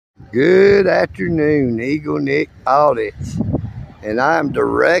Good afternoon, Eagle Nick Audits, and I'm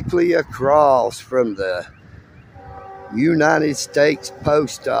directly across from the United States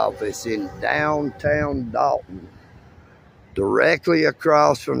Post Office in downtown Dalton, directly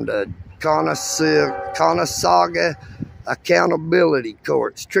across from the Conasauga Accountability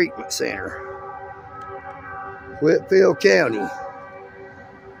Courts Treatment Center, Whitfield County.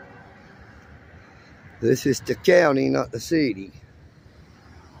 This is the county, not the city.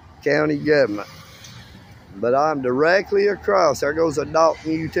 County government. But I'm directly across. There goes the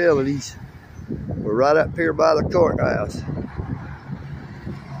Dalton Utilities. We're right up here by the courthouse.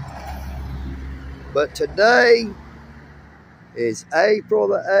 But today is April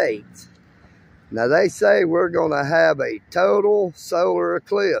the 8th. Now they say we're going to have a total solar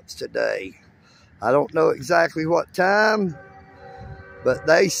eclipse today. I don't know exactly what time, but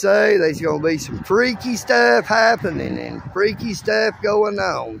they say there's going to be some freaky stuff happening and freaky stuff going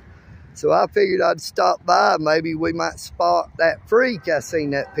on. So I figured I'd stop by. Maybe we might spot that freak I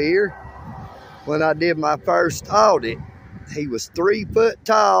seen up here when I did my first audit. He was 3 foot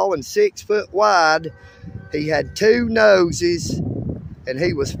tall and 6 foot wide. He had 2 noses and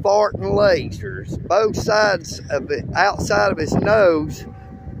he was farting lasers. Both sides of it, outside of his nose,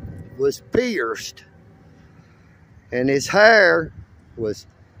 was pierced. And his hair was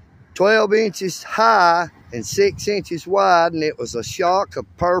 12 inches high and 6 inches wide, and it was a shock of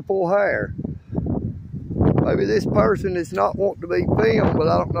purple hair. Maybe this person is not wanting to be filmed, but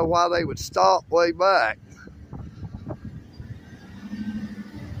I don't know why they would stop way back.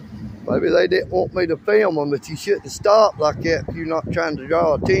 Maybe they didn't want me to film them, but you shouldn't stop like that if you're not trying to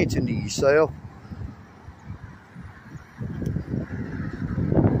draw attention to yourself.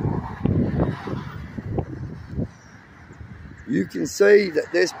 You can see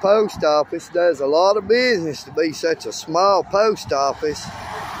that this post office does a lot of business to be such a small post office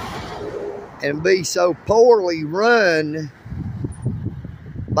and be so poorly run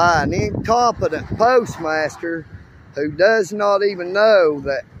by an incompetent postmaster who does not even know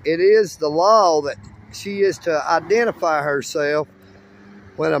that it is the law that she is to identify herself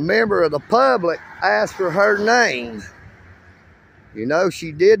when a member of the public asks for her name. You know,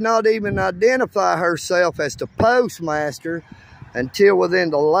 she did not even identify herself as the postmaster until within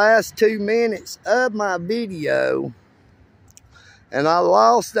the last 2 minutes of my video. And I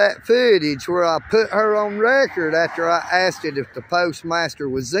lost that footage where I put her on record after I asked it if the postmaster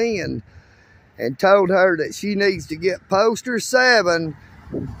was in and told her that she needs to get poster 7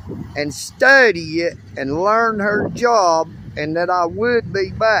 and study it and learn her job, and that I would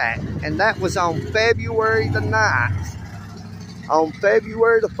be back. And that was on February the 9th. On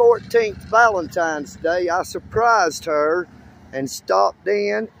February the 14th, Valentine's Day, I surprised her and stopped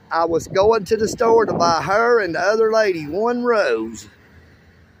in. I was going to the store to buy her and the other lady 1 rose.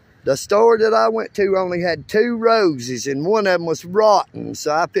 The store that I went to only had 2 roses, and one of them was rotten,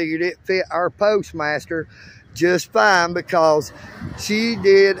 so I figured it fit our postmaster just fine because she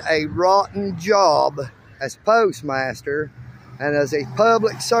did a rotten job as postmaster and as a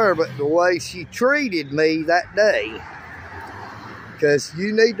public servant the way she treated me that day. Because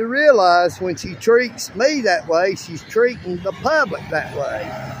you need to realize when she treats me that way, she's treating the public that way.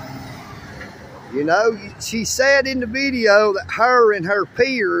 You know, she said in the video that her and her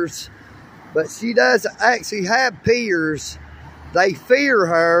peers, but she doesn't actually have peers. They fear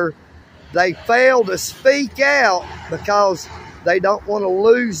her. They fail to speak out because they don't want to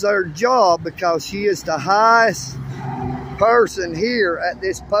lose their job because she is the highest person here at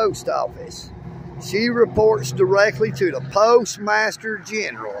this post office. She reports directly to the Postmaster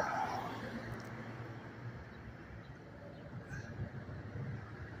General.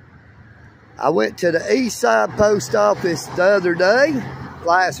 I went to the East Side Post Office the other day,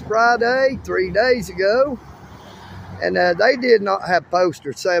 last Friday, 3 days ago, and they did not have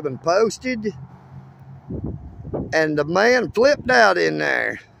poster 7 posted, and the man flipped out in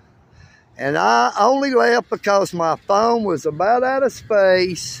there. And I only left because my phone was about out of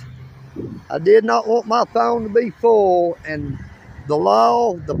space. I did not want my phone to be full, and the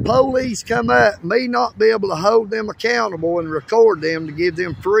law, the police come up, me not be able to hold them accountable and record them to give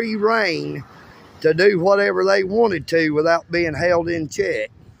them free reign to do whatever they wanted to without being held in check.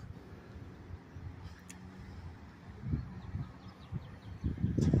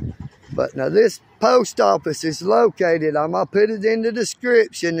 But now this post office is located, I'm going to put it in the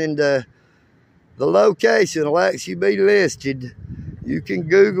description, and the location will actually be listed. You can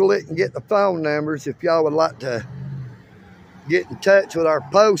Google it and get the phone numbers if y'all would like to get in touch with our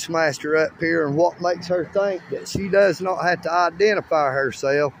postmaster up here and what makes her think that she does not have to identify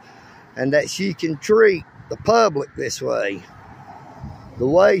herself and that she can treat the public this way. the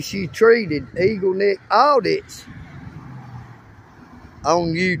way she treated Eagle Nick Audits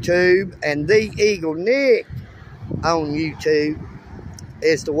on YouTube and the Eagle Nick on YouTube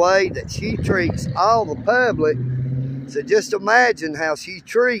is the way that she treats all the public. So just imagine how she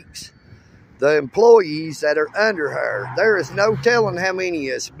treats the employees that are under her. There is no telling how many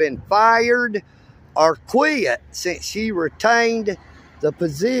has been fired or quit since she retained the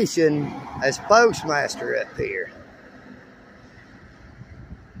position as postmaster up here.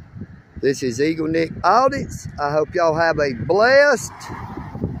 This is Eagle Nick Audits. I hope y'all have a blessed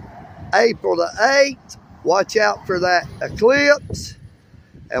April the 8th. Watch out for that eclipse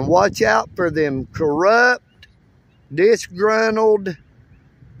and watch out for them corrupt, disgruntled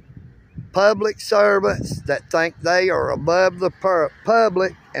public servants that think they are above the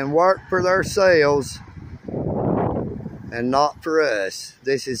public and work for themselves and not for us.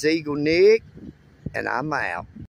 This is Eagle Nick, and I'm out.